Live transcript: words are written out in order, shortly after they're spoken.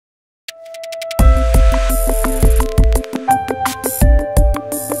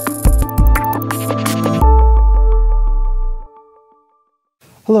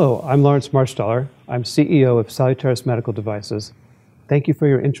Hello, I'm Lawrence Marsteller. I'm CEO of Salutaris Medical Devices. Thank you for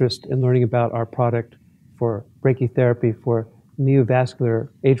your interest in learning about our product for brachytherapy for neovascular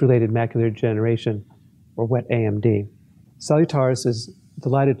age-related macular degeneration, or Wet AMD. Salutaris is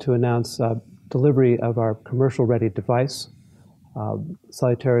delighted to announce delivery of our commercial-ready device.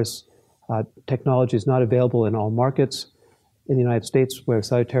 Salutaris technology is not available in all markets. In the United States, where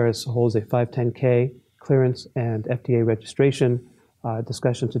Salutaris holds a 510(k) clearance and FDA registration,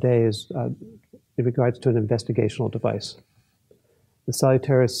 discussion today is in regards to an investigational device. The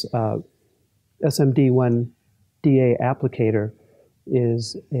Salutaris SMD1DA applicator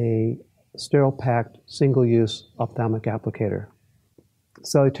is a sterile-packed, single-use ophthalmic applicator.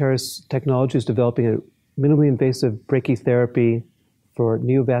 Salutaris technology is developing a minimally invasive brachytherapy for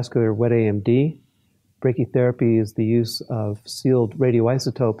neovascular wet AMD. Brachytherapy is the use of sealed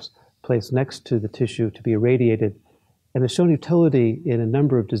radioisotopes placed next to the tissue to be irradiated, and has shown utility in a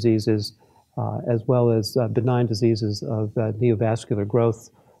number of diseases, as well as benign diseases of neovascular growth,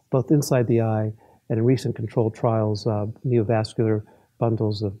 both inside the eye and in recent controlled trials of neovascular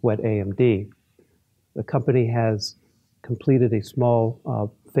bundles of wet AMD. The company has completed a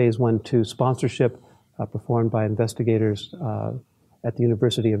small phase 1/2 sponsorship performed by investigators at the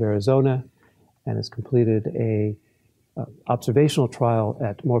University of Arizona, and has completed a observational trial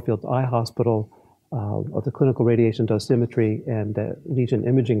at Moorfields Eye Hospital of the clinical radiation dosimetry and lesion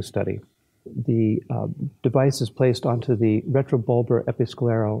imaging study. The device is placed onto the retrobulbar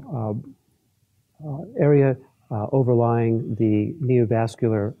episcleral area overlying the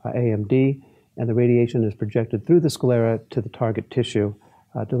neovascular AMD, and the radiation is projected through the sclera to the target tissue,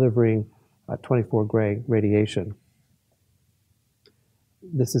 delivering 24 gray radiation.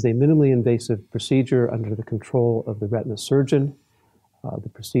 This is a minimally invasive procedure under the control of the retina surgeon. The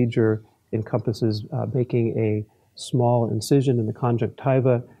procedure encompasses making a small incision in the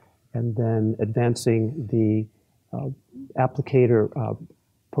conjunctiva and then advancing the applicator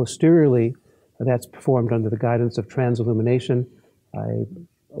posteriorly. That's performed under the guidance of transillumination. A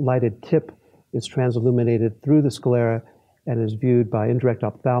lighted tip is transilluminated through the sclera and is viewed by indirect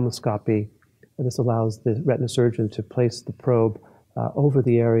ophthalmoscopy. And this allows the retina surgeon to place the probe over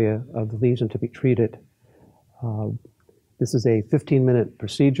the area of the lesion to be treated. This is a 15-minute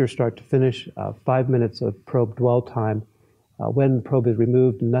procedure, start to finish, 5 minutes of probe dwell time. When the probe is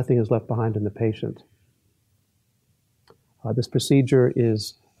removed, nothing is left behind in the patient. This procedure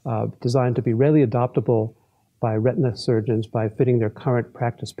is designed to be readily adoptable by retina surgeons by fitting their current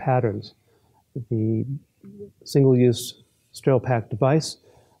practice patterns. The single-use sterile-packed device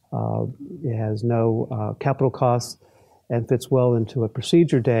it has no capital costs and fits well into a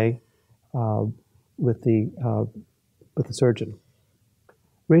procedure day with the surgeon.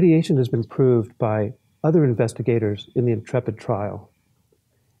 Radiation has been proved by other investigators in the Intrepid trial.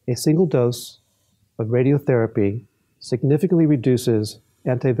 A single dose of radiotherapy significantly reduces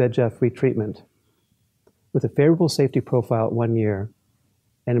anti-VEGF retreatment with a favorable safety profile at 1 year,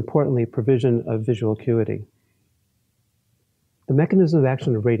 and importantly, provision of visual acuity. The mechanism of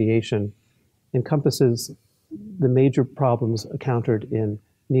action of radiation encompasses the major problems encountered in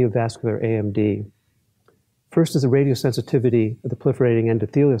neovascular AMD. First is the radiosensitivity of the proliferating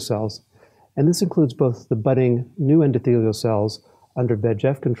endothelial cells, and this includes both the budding new endothelial cells under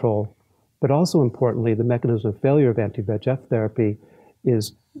VEGF control, but also importantly, the mechanism of failure of anti-VEGF therapy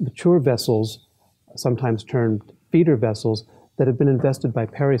is mature vessels, sometimes termed feeder vessels, that have been infested by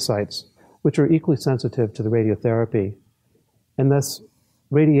parasites, which are equally sensitive to the radiotherapy. And thus,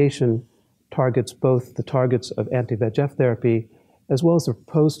 radiation targets both the targets of anti-VEGF therapy as well as the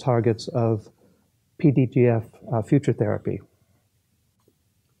proposed targets of PDGF future therapy.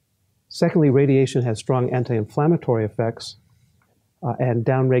 Secondly, radiation has strong anti-inflammatory effects and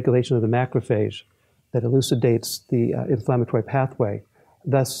downregulation of the macrophage that elucidates the inflammatory pathway,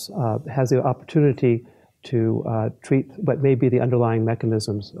 thus has the opportunity to treat what may be the underlying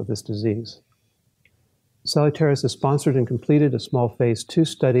mechanisms of this disease. Salutaris has sponsored and completed a small phase 2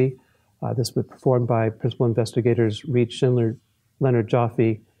 study. This was performed by principal investigators Reed Schindler, Leonard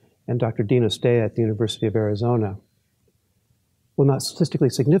Jaffe, and Dr. Dino Stea at the University of Arizona. While not statistically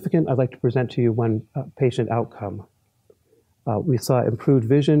significant, I'd like to present to you one patient outcome. We saw improved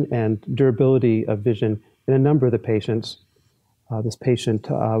vision and durability of vision in a number of the patients. This patient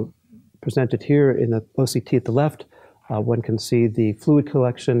presented here in the OCT at the left. One can see the fluid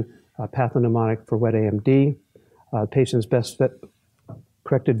collection, pathognomonic for wet AMD. Patient's best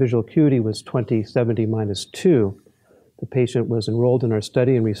corrected visual acuity was 20/70-2. The patient was enrolled in our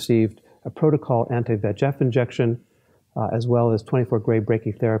study and received a protocol anti-VEGF injection, as well as 24 gray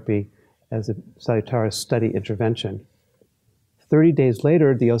brachytherapy as a Salutaris study intervention. 30 days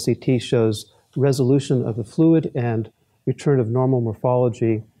later, the OCT shows resolution of the fluid and return of normal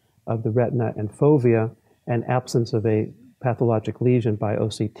morphology of the retina and fovea and absence of a pathologic lesion by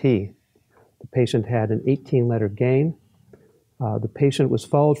OCT. The patient had an 18-letter gain. The patient was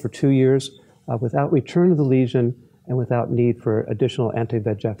followed for 2 years without return of the lesion and without need for additional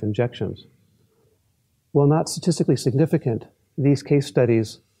anti-VEGF injections. While not statistically significant, these case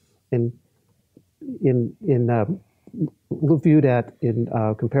studies viewed at in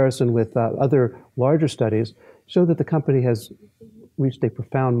comparison with other larger studies show that the company has reached a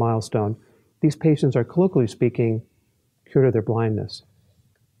profound milestone. These patients are, colloquially speaking, cured of their blindness.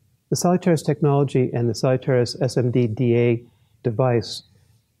 The Salutaris technology and the Salutaris SMD DA device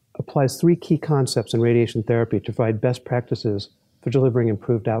applies 3 key concepts in radiation therapy to provide best practices for delivering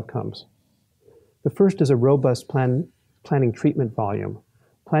improved outcomes. The first is a robust planning treatment volume.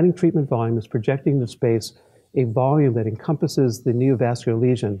 Planning treatment volume is projecting into space a volume that encompasses the neovascular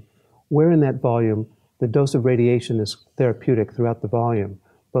lesion, where in that volume the dose of radiation is therapeutic throughout the volume,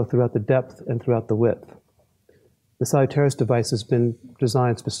 both throughout the depth and throughout the width. The Salutaris device has been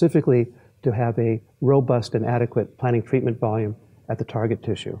designed specifically to have a robust and adequate planning treatment volume at the target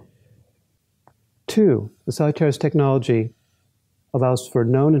tissue. 2, the Salutaris technology allows for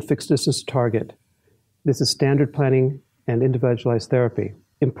known and fixed distance to target. This is standard planning and individualized therapy.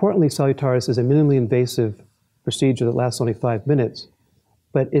 Importantly, Salutaris is a minimally invasive procedure that lasts only 5 minutes,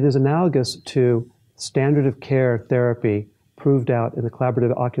 but it is analogous to standard of care therapy proved out in the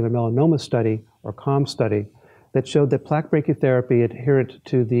Collaborative Ocular Melanoma Study, or COM study, that showed that plaque brachytherapy adherent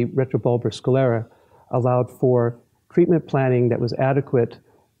to the retrobulbar sclera allowed for treatment planning that was adequate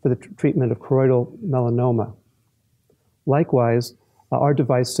for the treatment of choroidal melanoma. Likewise, our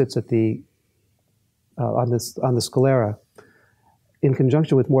device sits at on the sclera. In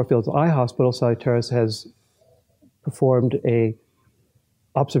conjunction with Moorfields Eye Hospital, Salutaris has performed a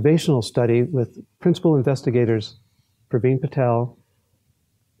observational study with principal investigators Praveen Patel,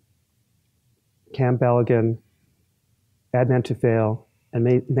 Cam Baligan, Adnan Tufail, and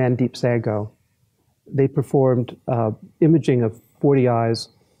Mandeep Sago. They performed imaging of 40 eyes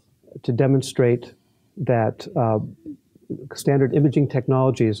to demonstrate that standard imaging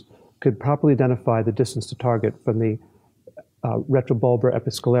technologies could properly identify the distance to target from the retrobulbar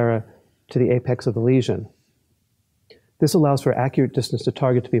episclera to the apex of the lesion. This allows for accurate distance to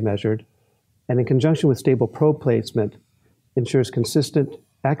target to be measured, and in conjunction with stable probe placement, ensures consistent,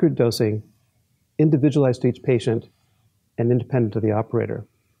 accurate dosing, individualized to each patient, and independent of the operator.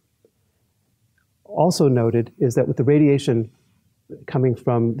 Also noted is that with the radiation coming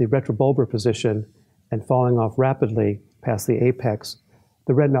from the retrobulbar position and falling off rapidly past the apex,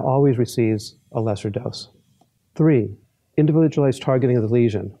 the retina always receives a lesser dose. 3, individualized targeting of the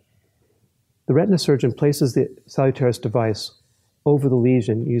lesion. The retina surgeon places the Salutaris device over the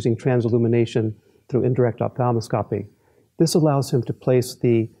lesion using transillumination through indirect ophthalmoscopy. This allows him to place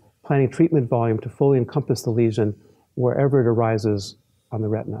the planning treatment volume to fully encompass the lesion wherever it arises on the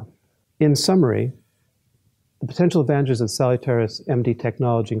retina. In summary, the potential advantages of SalutarisMD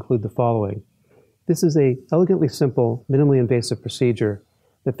technology include the following. This is an elegantly simple, minimally invasive procedure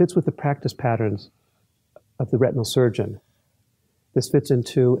that fits with the practice patterns of the retinal surgeon. This fits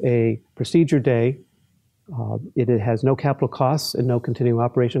into a procedure day. It has no capital costs and no continuing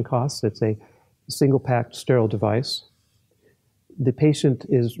operation costs. It's a single-packed sterile device. The patient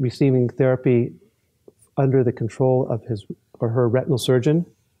is receiving therapy under the control of his or her retinal surgeon,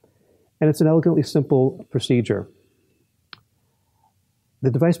 and it's an elegantly simple procedure.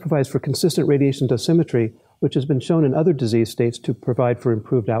 The device provides for consistent radiation dosimetry, which has been shown in other disease states to provide for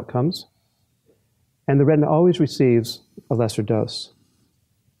improved outcomes, and the retina always receives a lesser dose.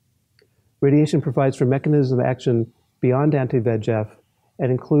 Radiation provides for mechanism of action beyond anti-VEGF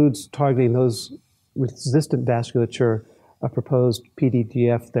and includes targeting those resistant vasculature of proposed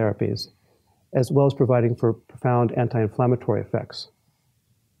PDGF therapies, as well as providing for profound anti-inflammatory effects.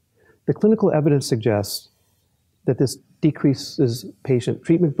 The clinical evidence suggests that this decreases patient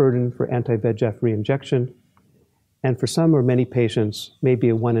treatment burden for anti-VEGF reinjection, and for some or many patients may be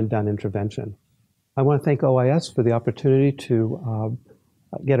a one-and-done intervention. I want to thank OIS for the opportunity to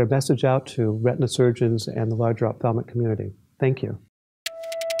get our message out to retina surgeons and the larger ophthalmic community. Thank you.